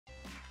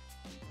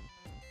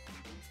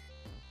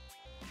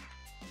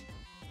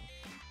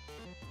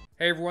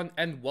Hey everyone,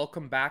 and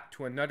welcome back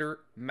to another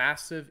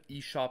massive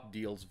eShop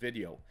deals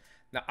video.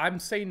 Now I'm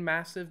saying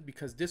massive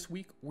because this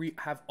week we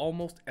have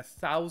almost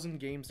 1,000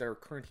 games that are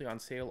currently on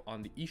sale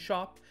on the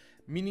eShop,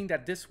 meaning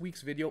that this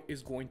week's video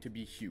is going to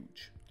be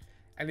huge.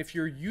 And if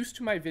you're used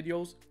to my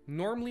videos,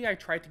 normally I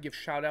try to give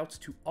shoutouts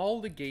to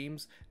all the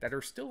games that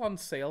are still on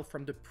sale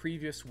from the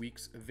previous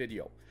week's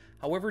video.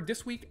 However,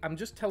 this week, I'm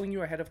just telling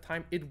you ahead of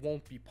time, it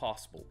won't be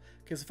possible.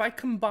 Because if I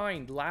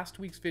combined last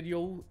week's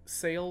video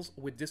sales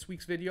with this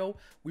week's video,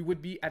 we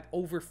would be at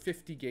over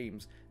 50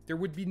 games. There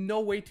would be no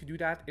way to do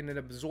that in an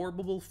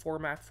absorbable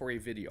format for a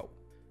video.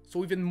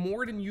 So even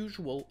more than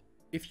usual,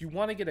 if you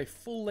want to get a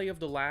full lay of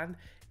the land,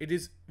 it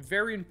is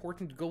very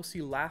important to go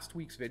see last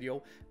week's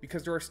video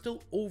because there are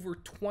still over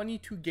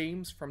 22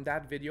 games from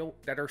that video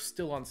that are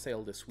still on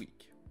sale this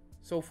week.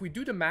 So if we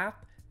do the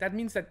math, that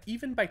means that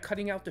even by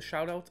cutting out the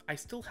shoutouts, I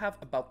still have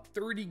about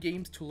 30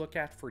 games to look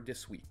at for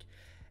this week.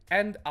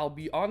 And I'll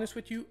be honest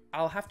with you,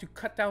 I'll have to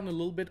cut down a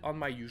little bit on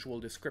my usual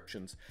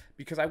descriptions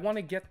because I want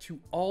to get to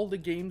all the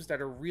games that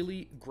are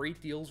really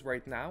great deals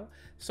right now.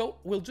 So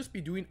we'll just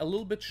be doing a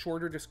little bit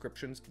shorter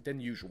descriptions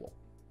than usual.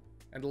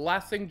 And the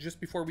last thing, just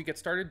before we get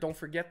started, don't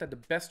forget that the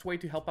best way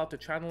to help out the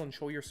channel and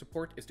show your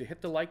support is to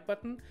hit the like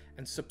button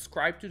and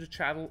subscribe to the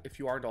channel if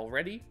you aren't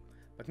already.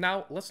 But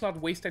now, let's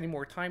not waste any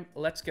more time,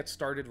 let's get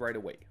started right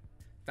away.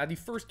 Now the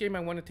first game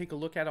I want to take a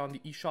look at on the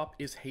eShop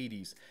is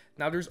Hades.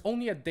 Now there's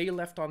only a day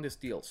left on this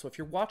deal, so if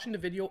you're watching the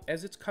video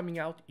as it's coming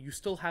out, you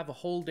still have a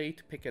whole day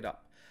to pick it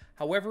up.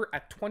 However,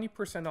 at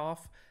 20%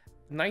 off,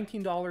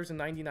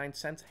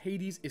 $19.99,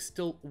 Hades is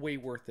still way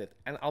worth it.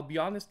 And I'll be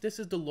honest, this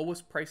is the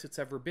lowest price it's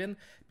ever been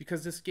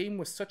because this game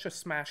was such a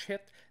smash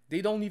hit,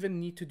 they don't even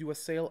need to do a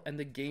sale and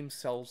the game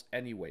sells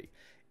anyway.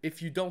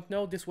 If you don't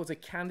know, this was a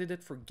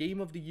candidate for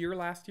Game of the Year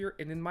last year,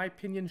 and in my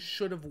opinion,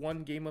 should have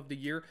won Game of the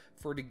Year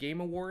for the Game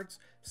Awards.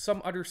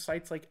 Some other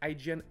sites like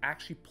IGN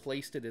actually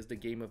placed it as the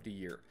Game of the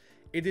Year.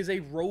 It is a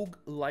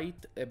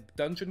roguelite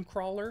dungeon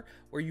crawler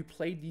where you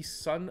play the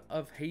son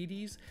of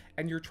Hades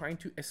and you're trying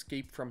to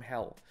escape from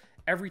hell.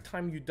 Every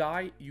time you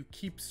die, you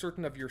keep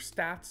certain of your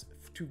stats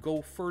to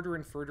go further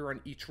and further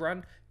on each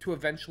run to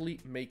eventually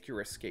make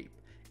your escape.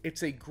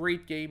 It's a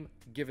great game,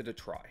 give it a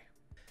try.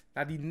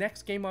 Now the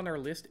next game on our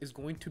list is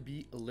going to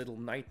be Little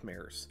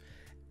Nightmares.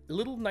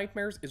 Little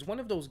Nightmares is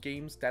one of those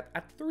games that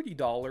at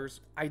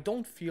 $30, I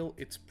don't feel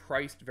it's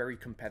priced very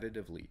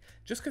competitively,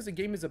 just because the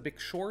game is a bit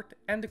short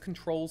and the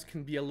controls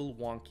can be a little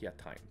wonky at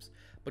times.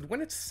 But when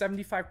it's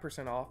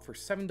 75% off for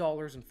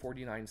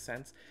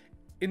 $7.49,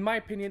 in my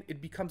opinion,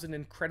 it becomes an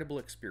incredible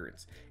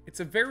experience.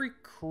 It's a very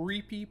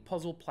creepy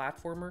puzzle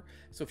platformer,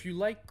 so if you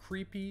like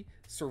creepy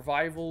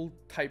survival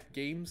type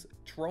games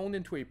thrown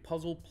into a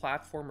puzzle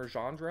platformer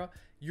genre,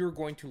 you're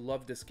going to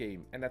love this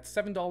game. And at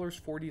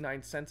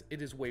 $7.49,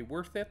 it is way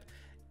worth it.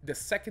 The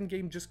second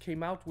game just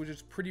came out, which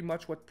is pretty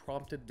much what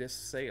prompted this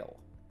sale.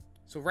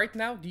 So right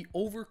now, the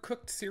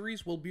Overcooked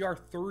series will be our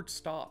third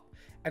stop.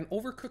 And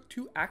Overcooked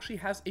 2 actually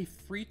has a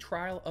free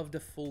trial of the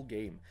full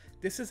game.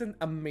 This is an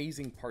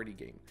amazing party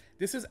game.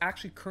 This is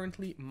actually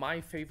currently my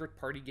favorite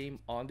party game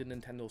on the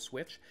Nintendo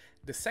Switch.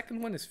 The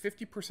second one is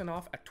 50%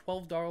 off at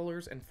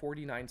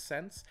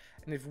 $12.49.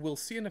 And if we'll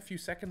see in a few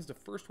seconds, the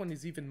first one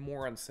is even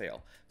more on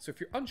sale. So if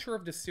you're unsure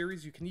of this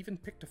series, you can even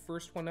pick the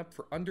first one up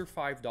for under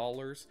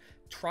 $5.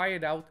 Try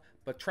it out.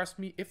 But trust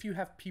me, if you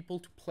have people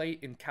to play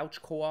in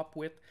couch co-op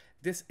with,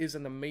 this is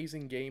an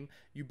amazing game.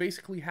 You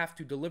basically have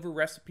to deliver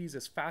recipes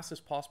as fast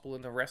as possible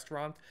in the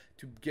restaurant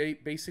to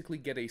basically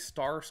get a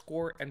star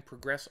score and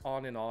progress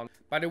on and on.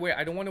 By the way,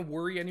 I don't want to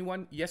worry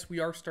anyone. Yes, we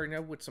are starting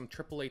out with some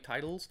AAA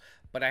titles,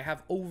 but I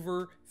have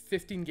over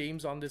 15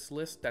 games on this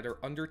list that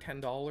are under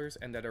 $10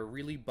 and that are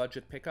really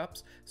budget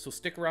pickups. So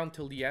stick around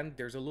till the end.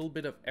 There's a little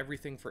bit of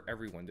everything for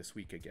everyone this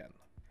week again.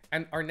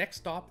 And our next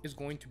stop is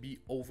going to be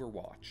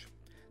Overwatch.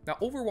 Now,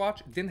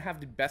 Overwatch didn't have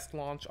the best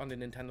launch on the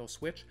Nintendo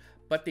Switch,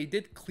 but they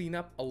did clean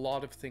up a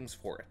lot of things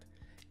for it.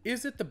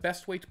 Is it the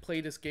best way to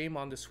play this game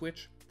on the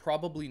Switch?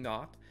 Probably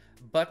not,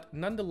 but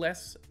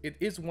nonetheless, it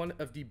is one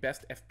of the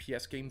best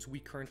FPS games we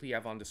currently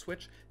have on the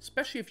Switch,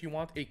 especially if you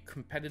want a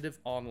competitive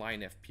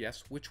online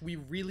FPS, which we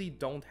really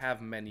don't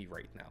have many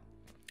right now.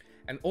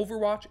 And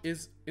Overwatch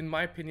is, in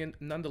my opinion,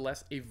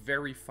 nonetheless a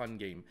very fun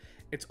game.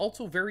 It's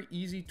also very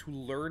easy to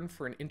learn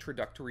for an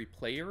introductory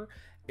player.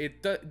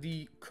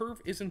 The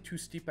curve isn't too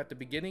steep at the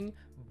beginning,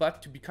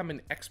 but to become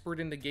an expert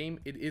in the game,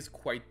 it is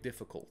quite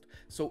difficult.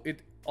 So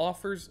it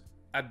offers,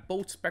 at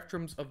both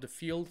spectrums of the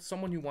field,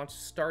 someone who wants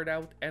to start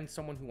out and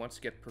someone who wants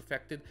to get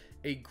perfected,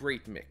 a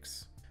great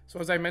mix. So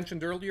as I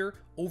mentioned earlier,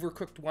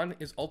 Overcooked 1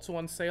 is also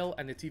on sale,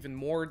 and it's even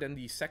more than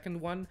the second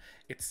one.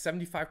 It's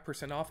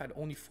 75% off at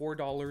only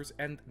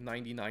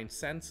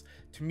 $4.99.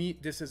 To me,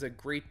 this is a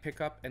great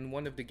pickup and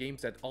one of the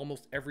games that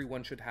almost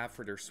everyone should have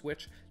for their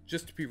Switch,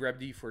 just to be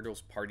ready for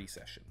those party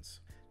sessions.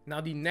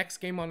 Now the next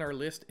game on our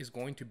list is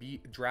going to be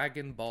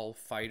Dragon Ball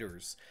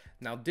FighterZ.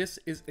 Now this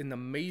is an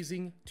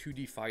amazing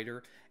 2D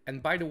fighter,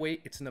 and by the way,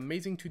 it's an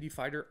amazing 2D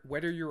fighter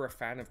whether you're a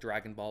fan of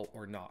Dragon Ball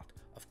or not.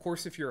 Of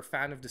course, if you're a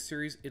fan of the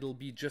series, it'll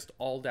be just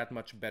all that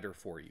much better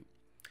for you.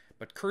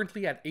 But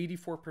currently at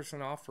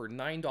 84% off for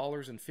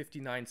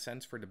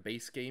 $9.59 for the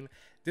base game,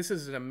 this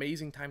is an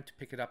amazing time to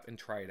pick it up and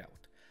try it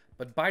out.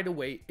 But by the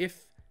way,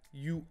 if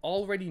you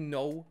already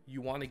know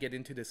you want to get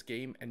into this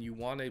game and you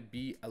want to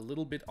be a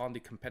little bit on the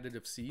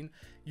competitive scene,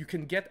 you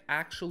can get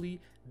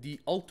actually the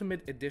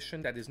Ultimate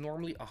Edition that is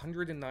normally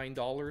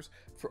 $109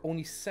 for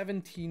only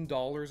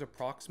 $17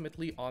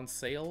 approximately on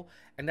sale,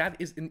 and that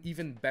is an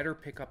even better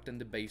pickup than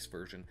the base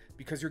version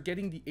because you're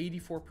getting the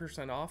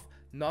 84% off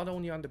not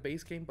only on the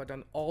base game but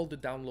on all the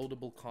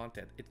downloadable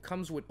content. It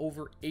comes with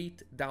over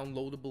 8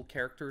 downloadable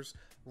characters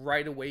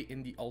right away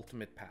in the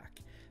Ultimate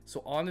Pack.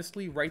 So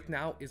honestly, right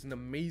now is an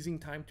amazing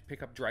time to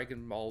pick up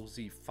Dragon Ball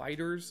Z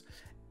Fighters.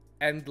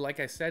 And like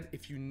I said,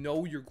 if you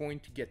know you're going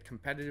to get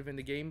competitive in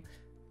the game,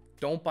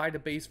 don't buy the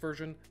base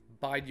version,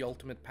 buy the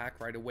Ultimate Pack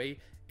right away.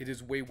 It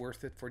is way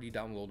worth it for the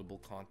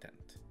downloadable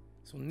content.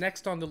 So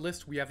next on the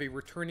list, we have a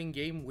returning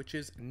game, which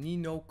is Ni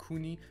no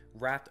Kuni: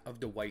 Wrath of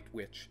the White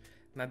Witch.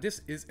 Now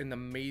this is an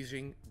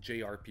amazing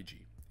JRPG.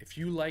 If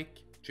you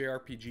like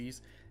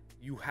JRPGs,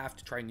 you have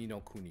to try Ni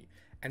no Kuni.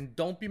 And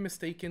don't be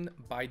mistaken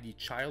by the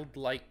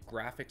childlike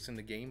graphics in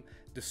the game.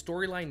 The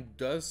storyline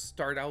does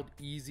start out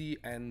easy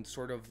and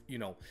sort of, you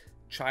know,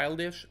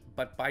 childish,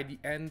 but by the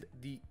end,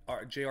 the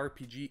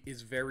JRPG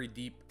is very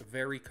deep,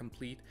 very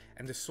complete,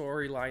 and the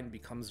storyline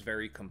becomes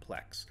very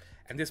complex.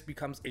 And this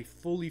becomes a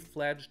fully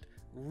fledged,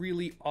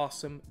 really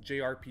awesome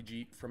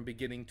JRPG from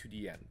beginning to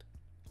the end.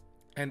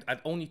 And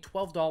at only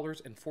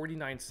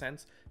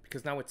 $12.49,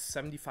 because now it's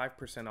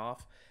 75%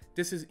 off,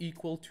 this is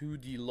equal to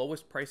the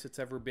lowest price it's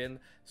ever been,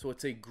 so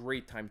it's a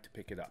great time to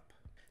pick it up.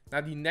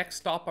 Now the next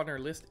stop on our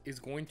list is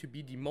going to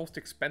be the most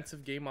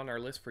expensive game on our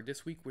list for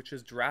this week, which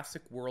is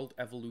Jurassic World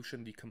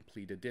Evolution: The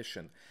Complete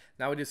Edition.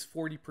 Now it is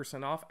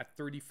 40% off at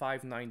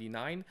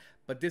 $35.99,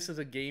 but this is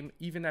a game,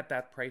 even at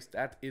that price,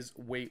 that is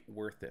way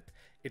worth it.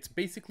 It's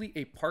basically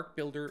a park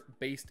builder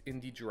based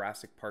in the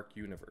Jurassic Park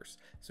universe.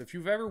 So if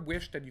you've ever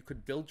wished that you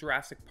could build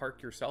Jurassic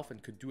Park yourself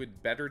and could do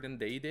it better than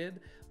they did,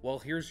 well,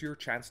 here's your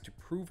chance to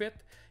prove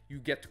it. You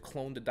get to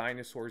clone the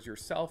dinosaurs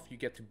yourself, you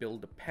get to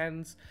build the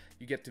pens,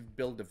 you get to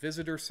build the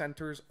visitor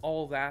centers,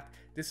 all that.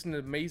 This is an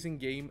amazing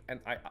game, and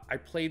I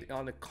played it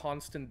on a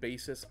constant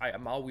basis. I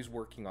am always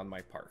working on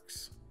my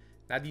parks.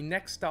 Now the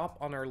next stop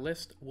on our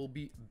list will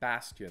be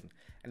Bastion.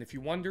 And if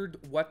you wondered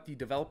what the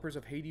developers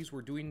of Hades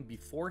were doing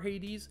before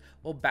Hades,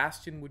 well,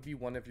 Bastion would be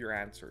one of your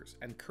answers.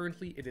 And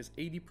currently it is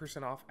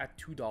 80% off at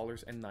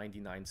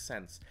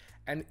 $2.99.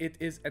 And it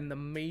is an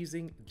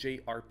amazing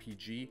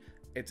JRPG.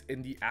 It's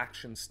in the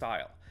action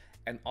style.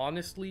 And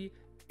honestly,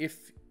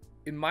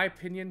 in my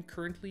opinion,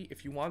 currently,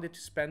 if you wanted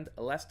to spend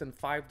less than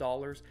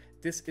 $5,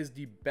 this is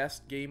the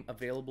best game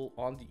available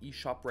on the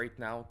eShop right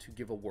now to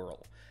give a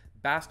whirl.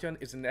 Bastion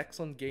is an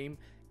excellent game.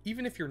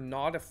 Even if you're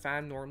not a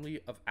fan normally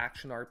of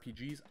action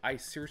RPGs, I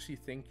seriously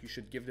think you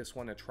should give this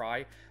one a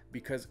try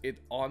because it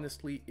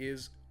honestly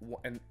is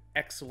an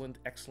excellent,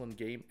 excellent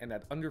game. And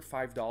at under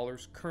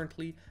 $5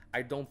 currently,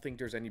 I don't think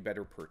there's any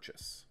better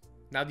purchase.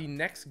 Now the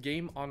next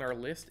game on our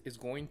list is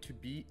going to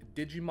be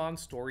Digimon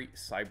Story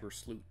Cyber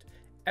Sleuth.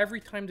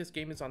 Every time this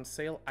game is on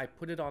sale, I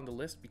put it on the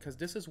list because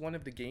this is one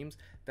of the games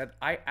that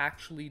I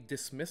actually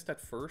dismissed at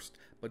first,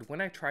 but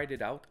when I tried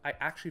it out, I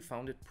actually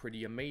found it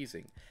pretty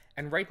amazing.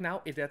 And right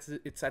now,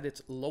 it's at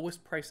its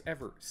lowest price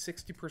ever,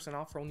 60%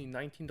 off for only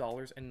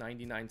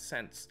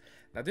 $19.99.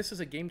 Now this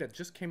is a game that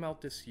just came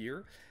out this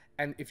year,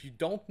 and if you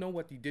don't know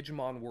what the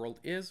Digimon world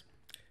is,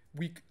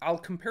 I'll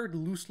compare it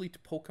loosely to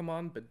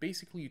Pokemon, but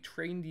basically you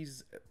train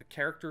these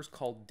characters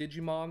called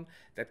Digimon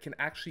that can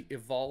actually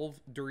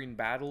evolve during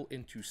battle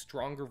into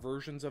stronger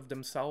versions of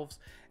themselves,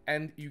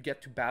 and you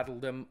get to battle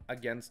them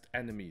against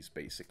enemies,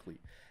 basically.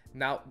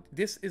 Now,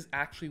 this is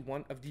actually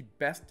one of the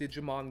best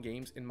Digimon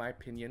games, in my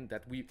opinion,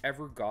 that we've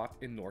ever got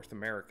in North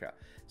America.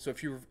 So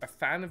if you're a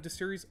fan of the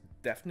series,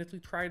 definitely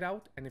try it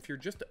out. And if you're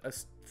just a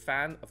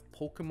fan of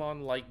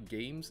Pokemon-like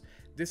games,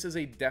 this is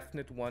a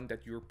definite one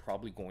that you're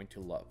probably going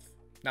to love.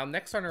 Now,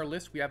 next on our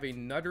list, we have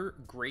another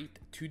great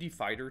 2D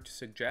fighter to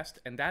suggest,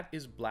 and that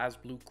is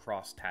BlazBlue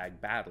Cross Tag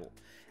Battle.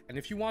 And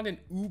if you want an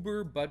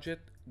uber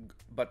budget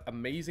but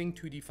amazing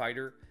 2D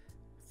fighter,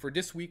 for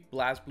this week,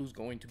 BlazBlue is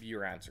going to be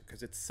your answer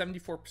because it's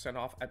 74%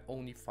 off at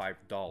only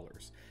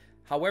 $5.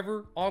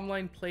 However,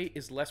 online play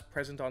is less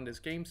present on this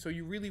game, so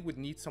you really would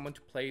need someone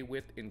to play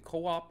with in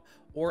co-op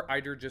or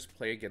either just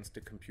play against the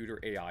computer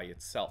AI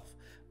itself.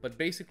 But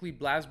basically,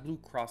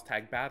 BlazBlue Cross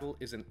Tag Battle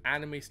is an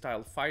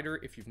anime-style fighter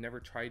if you've never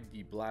tried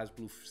the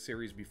BlazBlue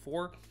series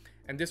before,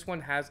 and this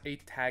one has a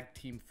tag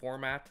team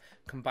format,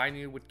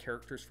 combining it with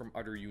characters from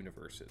other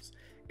universes.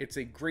 It's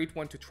a great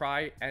one to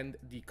try, and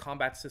the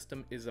combat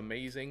system is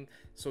amazing,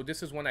 so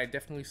this is one I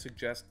definitely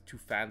suggest to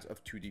fans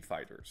of 2D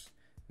fighters.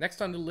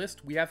 Next on the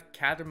list, we have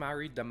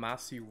Katamari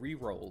Damacy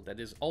Reroll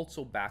that is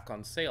also back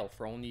on sale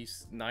for only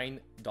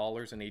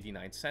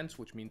 $9.89,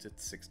 which means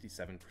it's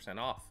 67%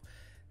 off.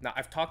 Now,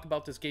 I've talked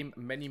about this game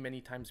many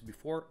times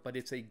before, but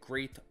it's a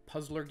great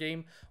puzzler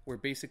game where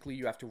basically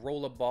you have to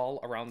roll a ball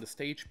around the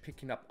stage,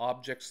 picking up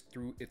objects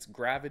through its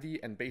gravity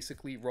and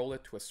basically roll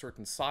it to a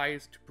certain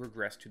size to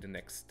progress to the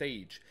next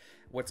stage.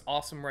 What's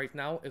awesome right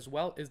now as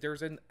well is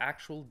there's an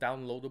actual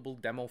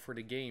downloadable demo for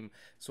the game.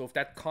 So if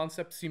that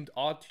concept seemed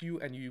odd to you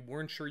and you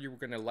weren't sure you were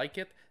going to like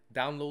it,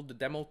 download the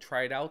demo,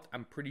 try it out.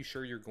 I'm pretty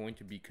sure you're going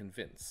to be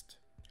convinced.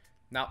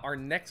 Now, our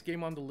next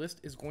game on the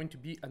list is going to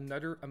be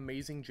another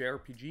amazing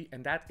JRPG,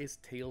 and that is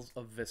Tales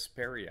of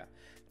Vesperia.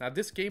 Now,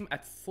 this game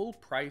at full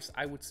price,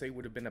 I would say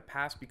would have been a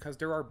pass because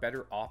there are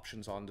better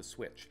options on the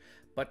Switch.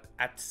 But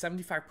at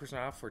 75%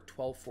 off for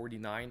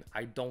 $12.49,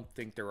 I don't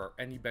think there are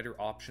any better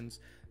options.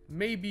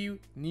 Maybe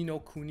Ni no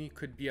Kuni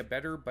could be a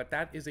better, but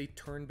that is a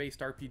turn-based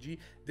RPG.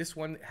 This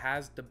one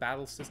has the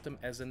battle system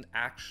as an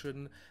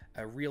action,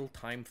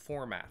 real-time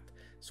format.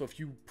 So if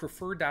you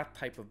prefer that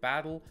type of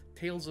battle,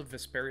 Tales of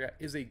Vesperia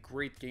is a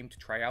great game to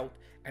try out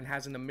and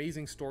has an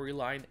amazing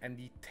storyline, and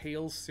the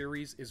Tales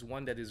series is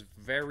one that is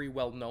very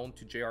well known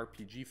to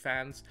JRPG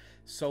fans,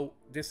 so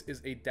this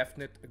is a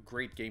definite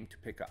great game to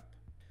pick up.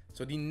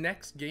 So the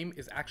next game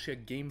is actually a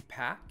game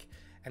pack,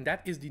 and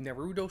that is the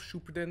Naruto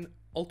Shippuden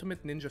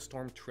Ultimate Ninja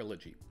Storm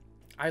Trilogy.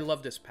 I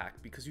love this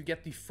pack because you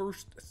get the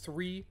first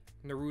 3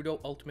 Naruto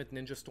Ultimate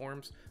Ninja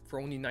Storms for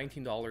only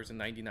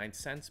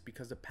 $19.99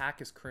 because the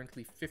pack is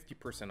currently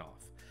 50%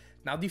 off.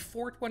 Now, the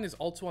 4th one is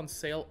also on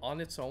sale on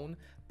its own,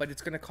 but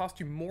it's going to cost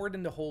you more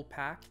than the whole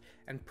pack.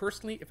 And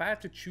personally, if I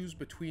had to choose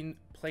between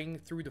playing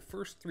through the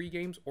first 3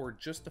 games or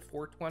just the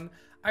 4th one,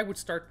 I would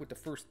start with the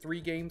first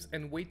 3 games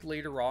and wait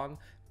later on.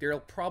 They'll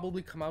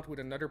probably come out with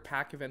another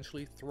pack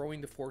eventually, throwing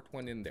the 4th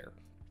one in there.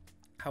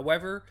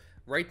 However,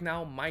 right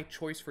now, my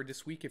choice for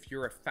this week, if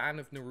you're a fan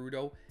of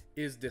Naruto,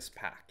 is this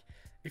pack.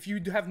 If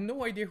you have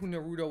no idea who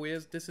Naruto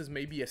is, this is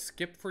maybe a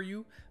skip for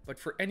you, but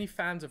for any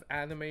fans of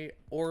anime,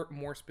 or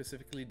more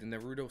specifically the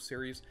Naruto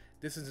series,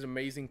 this is an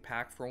amazing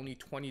pack. For only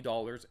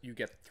 $20, you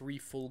get 3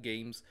 full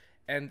games,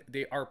 and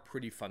they are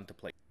pretty fun to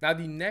play. Now,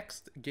 the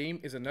next game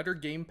is another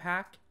game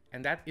pack,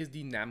 and that is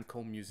the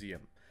Namco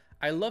Museum.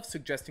 I love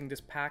suggesting this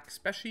pack,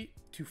 especially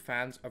to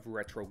fans of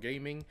retro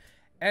gaming,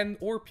 and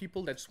or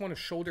people that just want to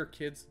show their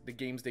kids the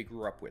games they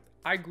grew up with.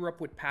 I grew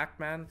up with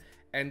Pac-Man,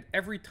 and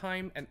every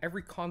time and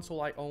every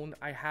console I own,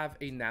 I have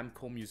a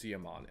Namco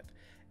Museum on it.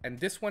 And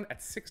this one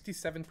at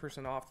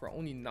 67% off for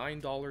only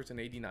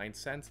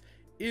 $9.89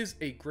 is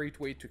a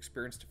great way to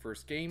experience the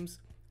first games.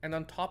 And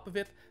on top of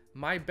it,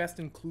 my best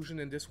inclusion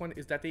in this one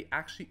is that they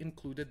actually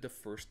included the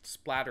first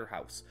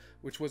Splatterhouse,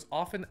 which was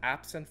often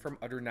absent from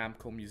other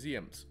Namco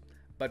museums.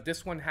 But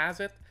this one has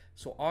it,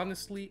 so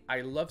honestly, I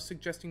love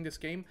suggesting this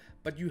game,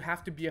 but you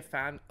have to be a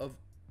fan of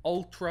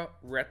ultra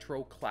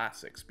retro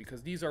classics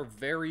because these are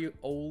very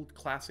old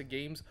classic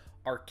games,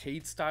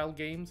 arcade style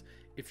games.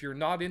 If you're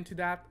not into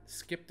that,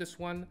 skip this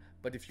one,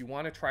 but if you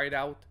want to try it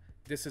out,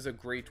 this is a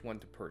great one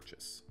to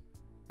purchase.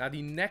 Now,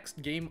 the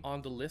next game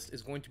on the list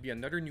is going to be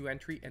another new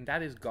entry, and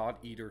that is God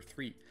Eater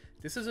 3.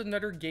 This is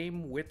another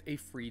game with a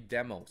free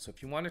demo, so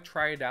if you want to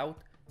try it out,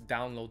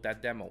 download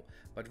that demo.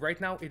 But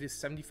right now it is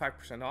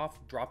 75% off,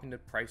 dropping the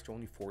price to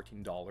only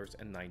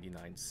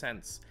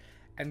 $14.99.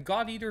 And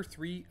God Eater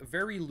 3,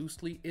 very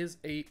loosely, is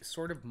a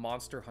sort of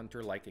Monster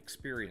Hunter-like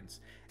experience.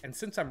 And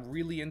since I'm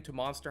really into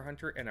Monster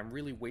Hunter and I'm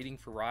really waiting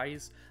for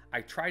Rise, I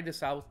tried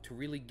this out to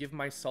really give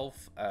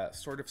myself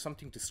sort of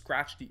something to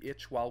scratch the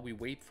itch while we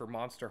wait for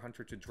Monster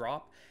Hunter to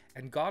drop.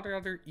 And God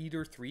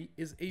Eater 3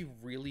 is a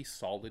really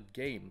solid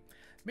game.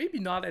 Maybe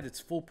not at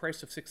its full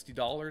price of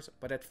 $60,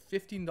 but at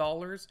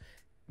 $15,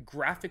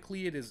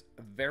 graphically it is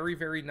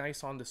very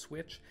nice on the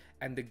Switch,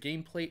 and the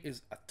gameplay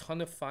is a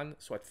ton of fun.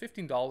 So at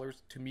 $15,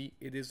 to me,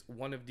 it is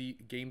one of the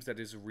games that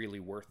is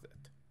really worth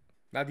it.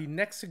 Now, the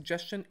next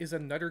suggestion is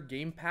another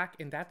game pack,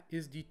 and that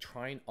is the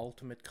Trine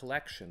Ultimate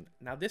Collection.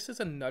 Now, this is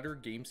another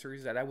game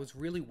series that I was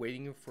really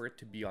waiting for it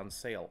to be on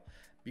sale,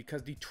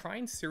 because the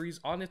Trine series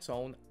on its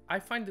own, I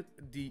find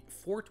that the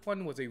 4th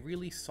one was a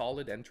really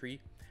solid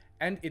entry,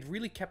 and it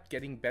really kept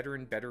getting better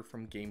and better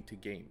from game to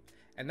game.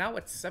 And now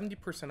at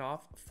 70%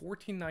 off,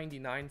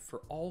 $14.99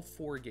 for all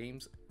 4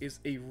 games is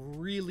a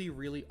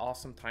really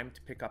awesome time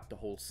to pick up the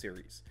whole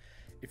series.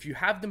 If you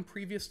have them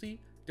previously,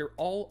 they're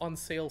all on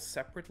sale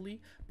separately,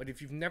 but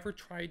if you've never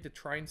tried the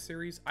Trine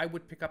series, I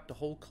would pick up the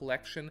whole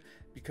collection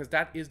because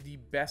that is the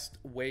best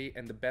way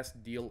and the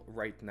best deal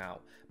right now.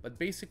 But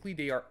basically,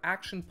 they are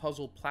action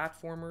puzzle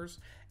platformers,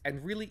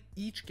 and really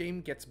each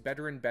game gets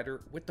better and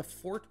better, with the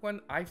 4th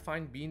one I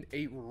find being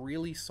a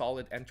really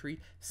solid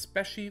entry,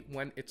 especially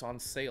when it's on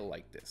sale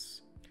like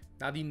this.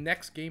 Now, the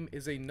next game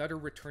is another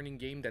returning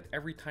game that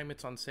every time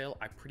it's on sale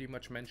I pretty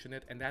much mention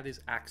it, and that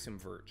is Axiom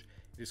Verge.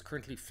 It is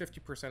currently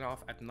 50%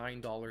 off at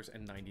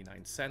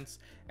 $9.99,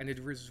 and it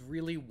is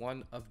really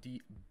one of the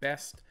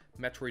best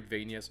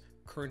Metroidvanias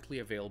currently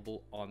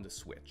available on the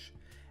Switch.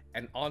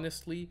 And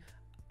honestly,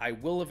 I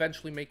will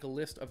eventually make a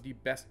list of the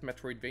best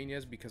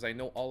Metroidvanias because I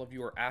know all of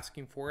you are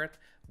asking for it.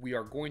 We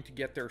are going to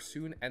get there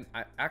soon, and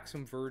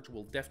Axiom Verge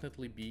will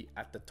definitely be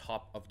at the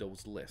top of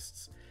those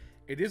lists.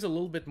 It is a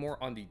little bit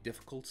more on the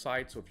difficult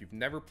side, so if you've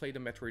never played a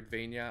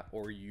Metroidvania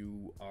or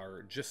you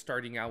are just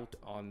starting out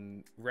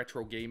on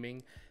retro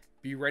gaming,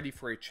 be ready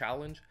for a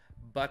challenge,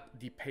 but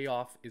the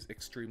payoff is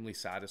extremely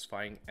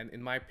satisfying, and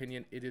in my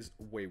opinion, it is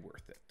way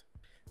worth it.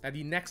 Now,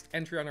 the next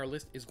entry on our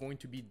list is going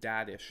to be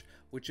Dadish,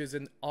 which is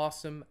an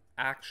awesome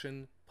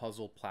action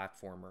puzzle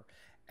platformer.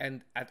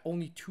 And at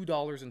only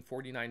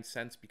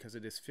 $2.49 because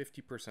it is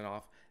 50%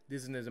 off,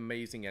 this is an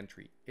amazing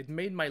entry. It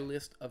made my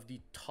list of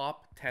the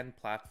top 10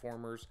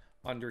 platformers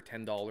under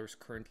 $10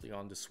 currently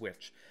on the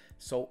Switch.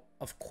 So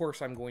of course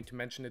I'm going to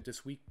mention it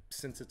this week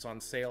since it's on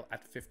sale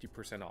at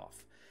 50%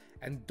 off.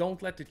 And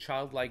don't let the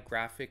childlike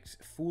graphics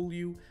fool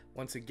you.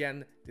 Once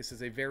again, this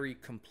is a very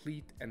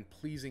complete and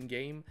pleasing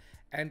game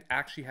and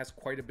actually has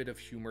quite a bit of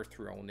humor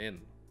thrown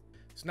in.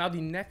 So now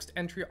the next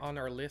entry on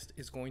our list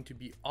is going to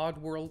be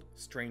Oddworld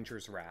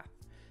Stranger's Wrath.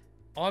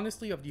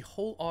 Honestly, of the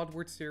whole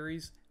Oddworld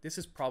series, this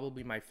is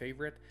probably my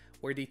favorite,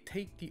 where they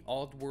take the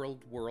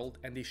Oddworld world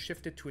and they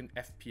shift it to an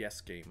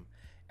FPS game,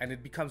 and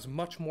it becomes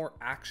much more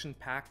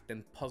action-packed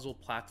than puzzle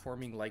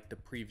platforming like the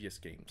previous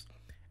games.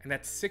 And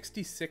at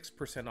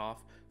 66%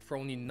 off for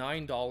only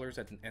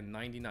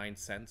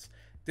 $9.99,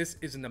 this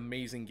is an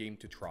amazing game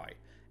to try,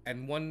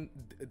 and one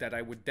that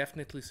I would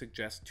definitely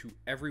suggest to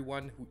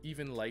everyone who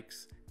even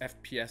likes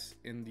FPS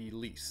in the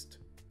least.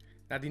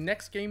 Now the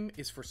next game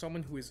is for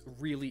someone who is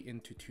really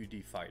into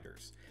 2D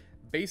fighters.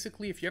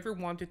 Basically, if you ever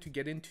wanted to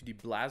get into the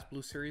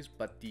BlazBlue series,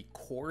 but the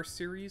core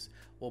series,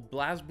 well,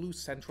 BlazBlue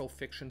Central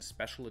Fiction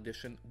Special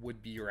Edition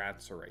would be your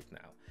answer right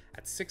now.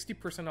 At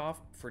 60%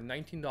 off for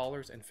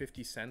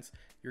 $19.50,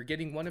 you're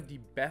getting one of the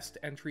best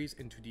entries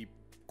into the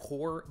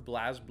core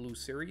BlazBlue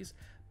series,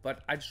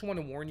 but I just want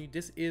to warn you,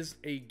 this is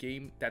a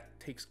game that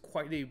takes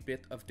quite a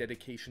bit of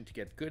dedication to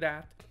get good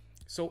at.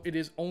 So it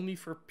is only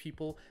for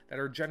people that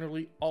are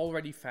generally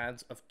already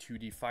fans of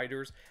 2D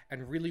fighters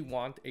and really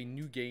want a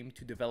new game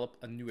to develop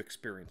a new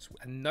experience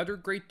with. Another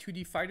great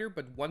 2D fighter,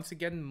 but once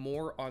again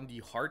more on the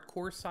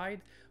hardcore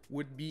side,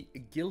 would be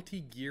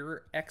Guilty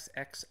Gear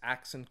XX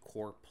Accent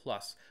Core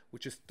Plus,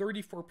 which is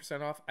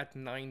 34% off at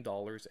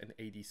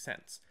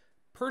 $9.80.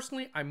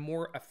 Personally, I'm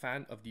more a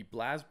fan of the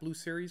BlazBlue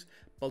series,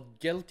 but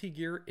Guilty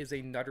Gear is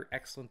another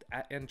excellent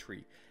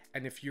entry.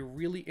 And if you're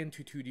really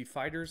into 2D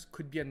fighters,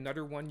 could be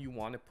another one you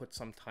want to put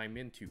some time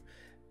into,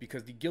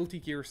 because the Guilty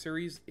Gear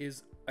series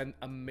is an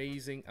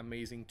amazing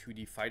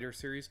 2D fighter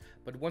series,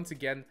 but once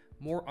again,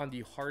 more on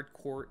the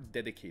hardcore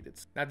dedicated.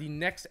 Now the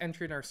next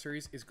entry in our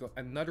series is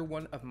another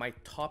one of my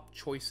top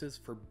choices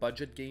for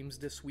budget games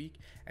this week,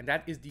 and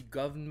that is the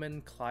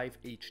Gunman Clive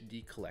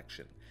HD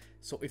collection.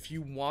 So if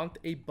you want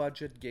a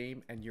budget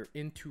game and you're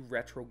into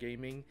retro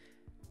gaming,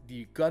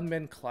 the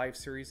Gunman Clive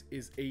series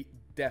is a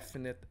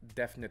definite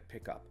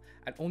pickup.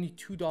 At only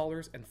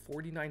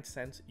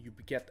 $2.49, you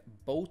get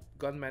both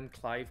Gunman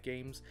Clive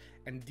games,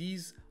 and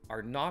these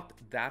are not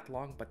that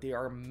long, but they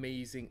are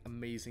amazing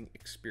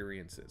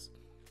experiences.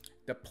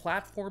 The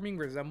platforming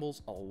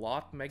resembles a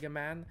lot Mega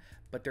Man,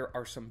 but there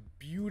are some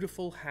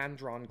beautiful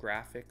hand-drawn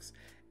graphics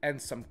and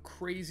some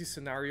crazy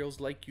scenarios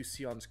like you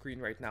see on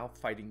screen right now,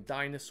 fighting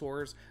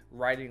dinosaurs,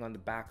 riding on the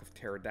back of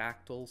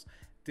pterodactyls.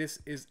 This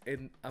is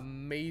an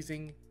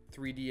amazing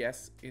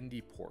 3DS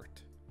indie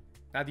port.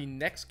 Now the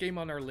next game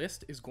on our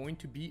list is going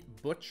to be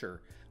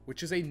Butcher,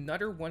 which is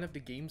another one of the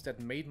games that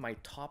made my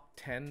top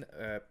 10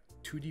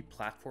 2D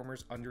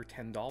platformers under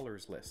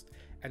 $10 list.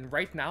 And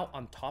right now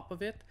on top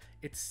of it,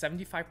 it's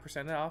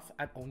 75% off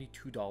at only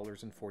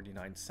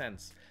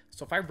 $2.49.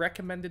 So if I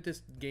recommended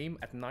this game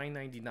at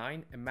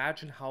 $9.99,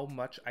 imagine how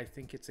much I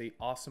think it's an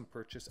awesome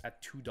purchase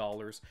at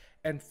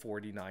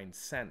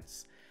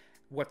 $2.49.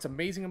 What's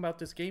amazing about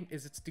this game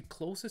is it's the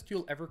closest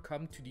you'll ever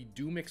come to the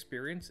Doom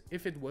experience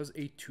if it was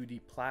a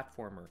 2D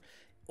platformer.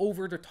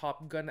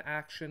 Over-the-top gun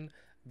action,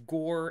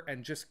 gore,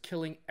 and just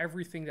killing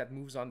everything that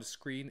moves on the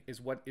screen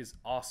is what is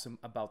awesome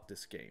about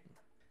this game.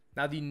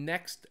 Now the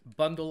next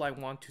bundle I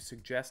want to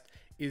suggest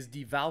is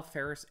the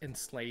Valfaris and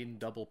Slain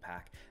double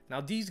pack.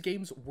 Now these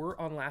games were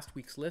on last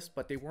week's list,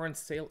 but they were on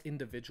sale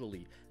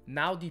individually.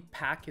 Now the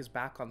pack is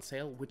back on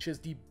sale, which is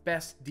the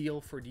best deal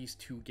for these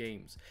two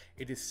games.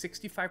 It is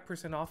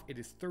 65% off, it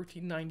is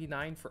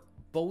 $13.99 for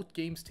both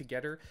games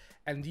together,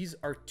 and these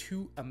are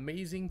two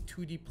amazing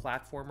 2D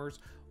platformers,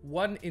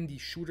 one in the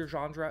shooter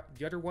genre,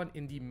 the other one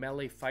in the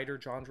melee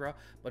fighter genre,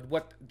 but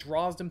what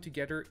draws them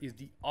together is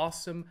the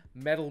awesome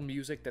metal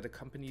music that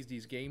accompanies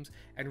these games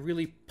and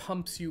really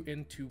pumps you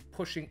into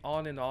pushing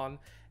on,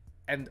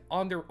 and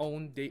on their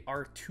own, they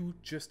are two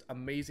just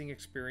amazing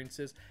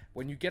experiences.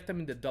 When you get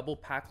them in the double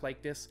pack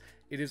like this,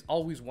 it is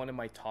always one of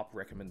my top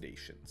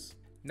recommendations.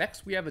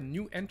 Next, we have a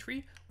new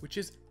entry, which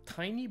is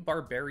Tiny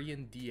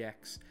Barbarian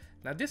DX.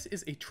 Now this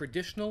is a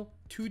traditional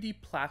 2D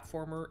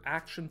platformer,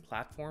 action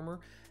platformer,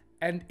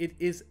 and it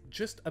is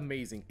just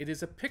amazing. It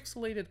is a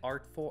pixelated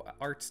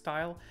art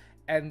style,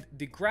 and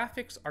the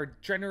graphics are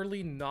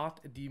generally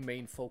not the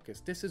main focus.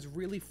 This is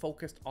really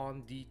focused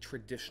on the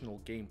traditional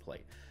gameplay.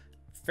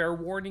 Fair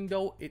warning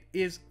though, it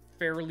is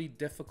fairly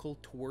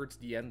difficult towards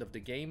the end of the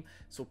game,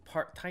 so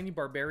Tiny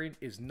Barbarian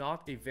is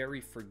not a very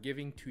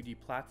forgiving 2D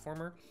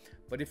platformer,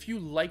 but if you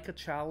like a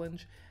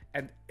challenge,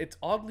 and it's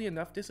oddly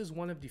enough, this is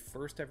one of the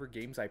first ever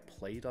games I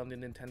played on the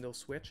Nintendo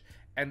Switch,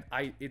 and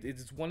it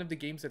is one of the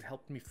games that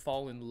helped me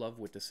fall in love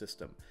with the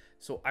system.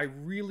 So I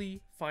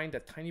really find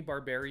that Tiny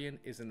Barbarian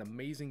is an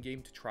amazing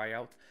game to try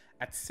out.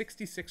 At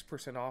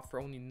 66% off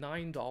for only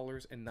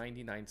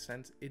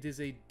 $9.99, it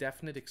is a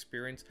definite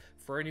experience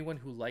for anyone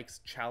who likes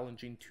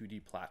challenging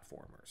 2D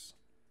platformers.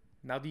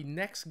 Now the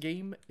next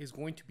game is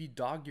going to be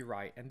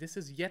Doggyrai, and this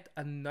is yet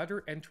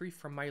another entry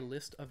from my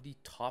list of the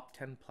top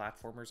 10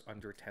 platformers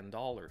under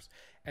 $10.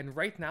 And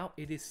right now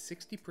it is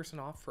 60%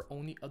 off for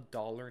only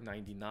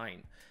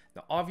 $1.99.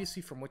 Now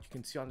obviously from what you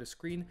can see on the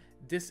screen,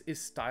 this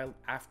is styled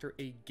after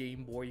a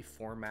Game Boy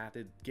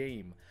formatted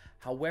game.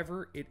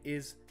 However, it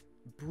is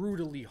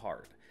brutally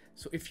hard.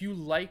 So if you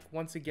like,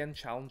 once again,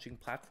 challenging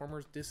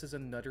platformers, this is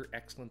another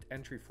excellent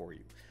entry for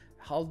you.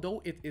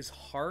 Although it is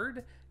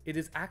hard, it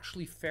is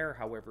actually fair,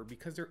 however,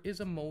 because there is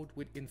a mode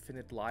with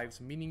infinite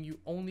lives, meaning you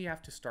only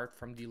have to start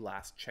from the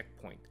last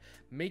checkpoint,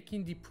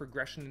 making the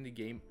progression in the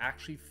game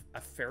actually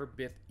a fair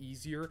bit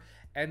easier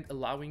and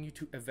allowing you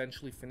to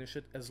eventually finish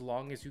it as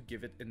long as you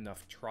give it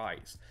enough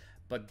tries.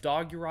 But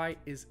Doggyrai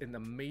is an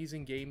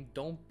amazing game.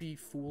 Don't be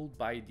fooled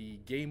by the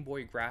Game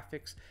Boy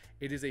graphics.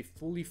 It is a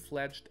fully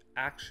fledged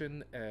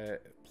action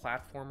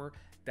platformer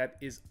that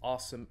is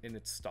awesome in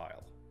its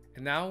style.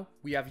 And now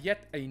we have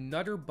yet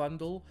another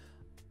bundle.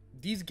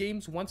 These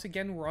games once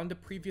again were on the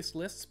previous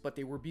lists, but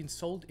they were being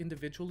sold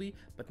individually.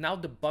 But now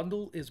the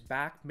bundle is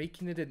back,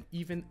 making it an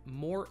even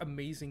more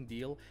amazing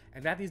deal.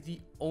 And that is the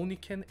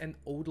Oniken and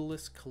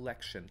Odalus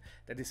collection.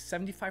 That is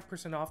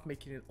 75% off,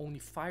 making it only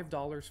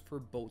 $5 for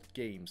both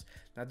games.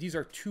 Now these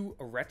are two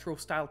retro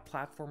style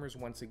platformers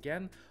once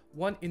again.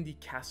 One in the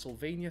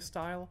Castlevania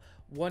style,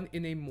 one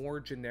in a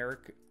more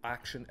generic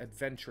action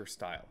adventure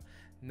style.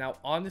 Now,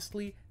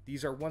 honestly,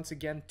 these are once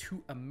again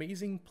two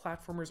amazing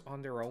platformers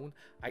on their own.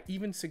 I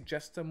even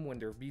suggest them when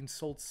they're being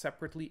sold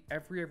separately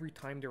every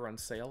time they're on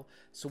sale.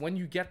 So when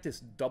you get this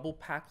double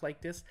pack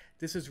like this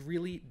is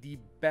really the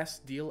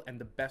best deal and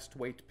the best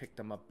way to pick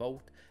them up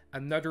both.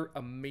 Another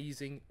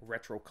amazing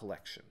retro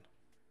collection.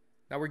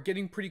 Now we're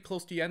getting pretty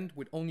close to the end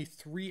with only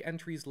 3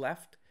 entries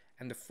left,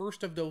 and the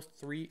first of those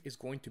 3 is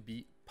going to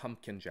be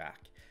Pumpkin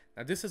Jack.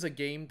 Now this is a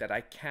game that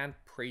I can't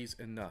praise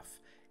enough.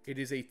 It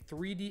is a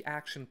 3D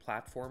action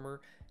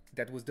platformer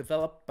that was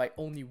developed by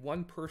only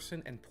one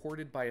person and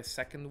ported by a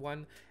second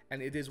one,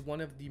 and it is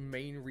one of the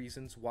main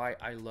reasons why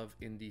I love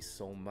indies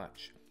so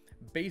much.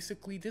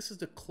 Basically, this is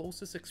the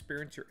closest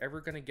experience you're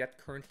ever going to get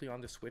currently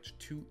on the Switch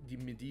to the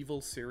medieval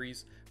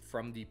series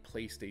from the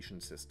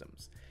PlayStation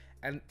systems.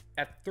 And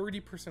at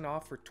 30%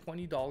 off for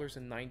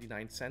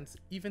 $20.99,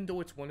 even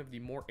though it's one of the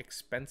more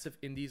expensive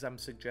indies I'm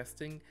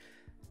suggesting,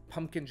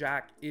 Pumpkin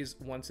Jack is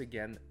once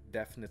again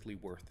definitely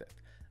worth it.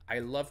 I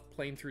loved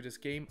playing through this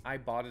game. I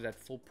bought it at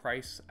full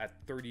price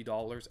at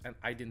 $30 and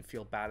I didn't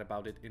feel bad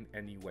about it in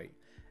any way.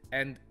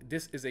 And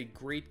this is a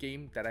great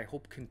game that I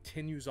hope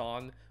continues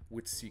on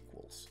with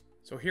sequels.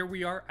 So here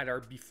we are at our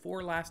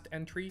before last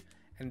entry,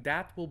 and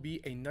that will be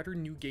another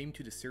new game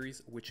to the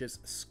series, which is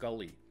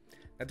Scully.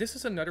 Now this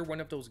is another one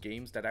of those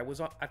games that I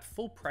was at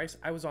full price,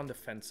 I was on the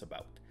fence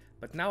about.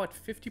 But now at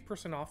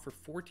 50% off for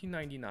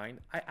 $14.99,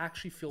 I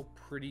actually feel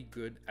pretty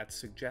good at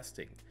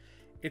suggesting.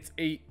 It's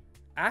a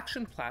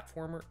action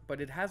platformer, but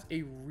it has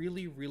a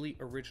really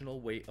original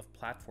way of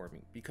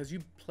platforming because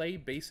you play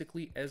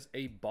basically as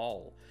a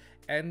ball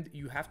and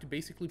you have to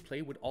basically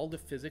play with all the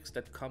physics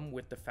that come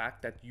with the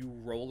fact that you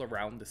roll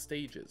around the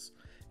stages.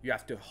 You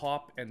have to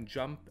hop and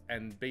jump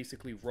and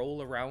basically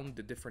roll around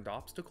the different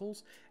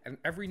obstacles, and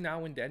every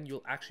now and then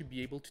you'll actually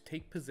be able to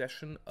take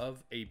possession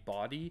of a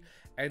body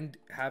and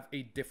have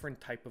a different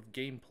type of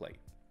gameplay.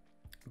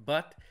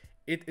 But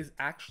it is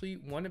actually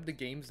one of the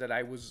games that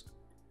I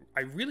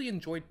really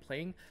enjoyed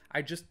playing.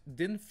 I just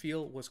didn't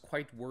feel was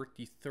quite worth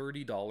the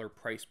 $30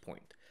 price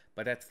point.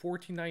 But at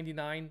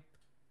 $14.99,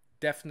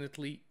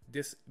 definitely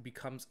this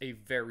becomes a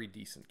very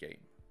decent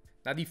game.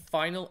 Now the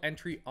final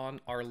entry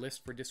on our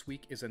list for this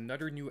week is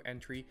another new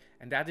entry,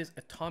 and that is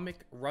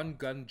Atomic Run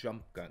Gun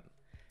Jump Gun.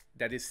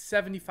 That is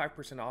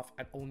 75% off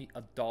at only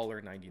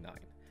 $1.99.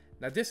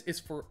 Now this is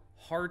for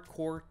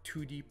hardcore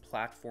 2D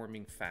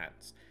platforming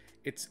fans.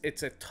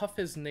 It's a tough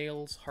as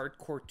nails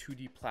hardcore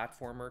 2D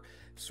platformer,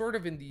 sort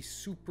of in the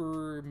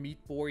Super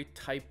Meat Boy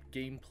type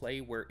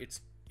gameplay where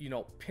it's, you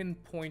know,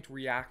 pinpoint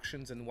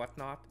reactions and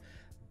whatnot.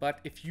 But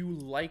if you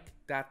like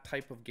that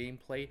type of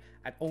gameplay,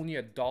 at only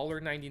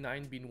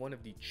 $1.99 being one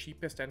of the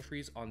cheapest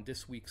entries on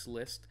this week's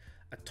list,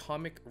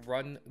 Atomic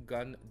Run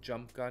Gun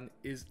Jump Gun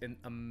is an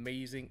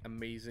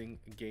amazing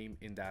game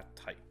in that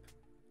type.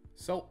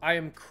 So I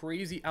am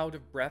crazy out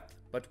of breath,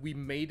 but we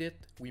made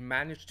it. We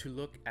managed to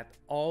look at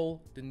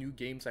all the new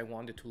games I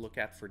wanted to look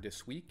at for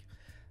this week.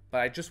 But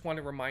I just want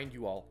to remind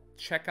you all,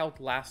 check out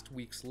last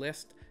week's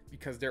list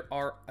because there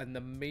are an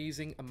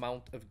amazing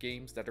amount of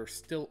games that are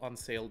still on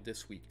sale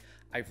this week.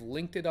 I've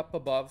linked it up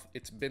above.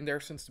 It's been there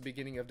since the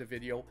beginning of the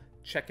video.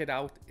 check it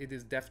out. It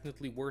is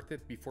definitely worth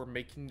it before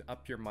making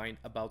up your mind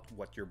about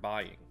what you're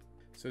buying.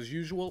 So as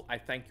usual, I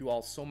thank you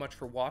all so much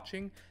for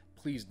watching.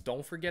 Please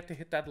don't forget to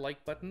hit that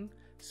like button,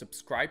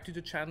 subscribe to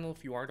the channel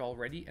if you aren't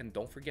already, and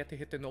don't forget to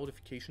hit the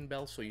notification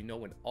bell so you know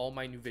when all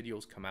my new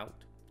videos come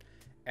out.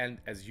 And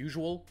as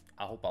usual,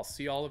 I hope I'll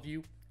see all of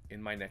you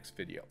in my next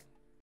video.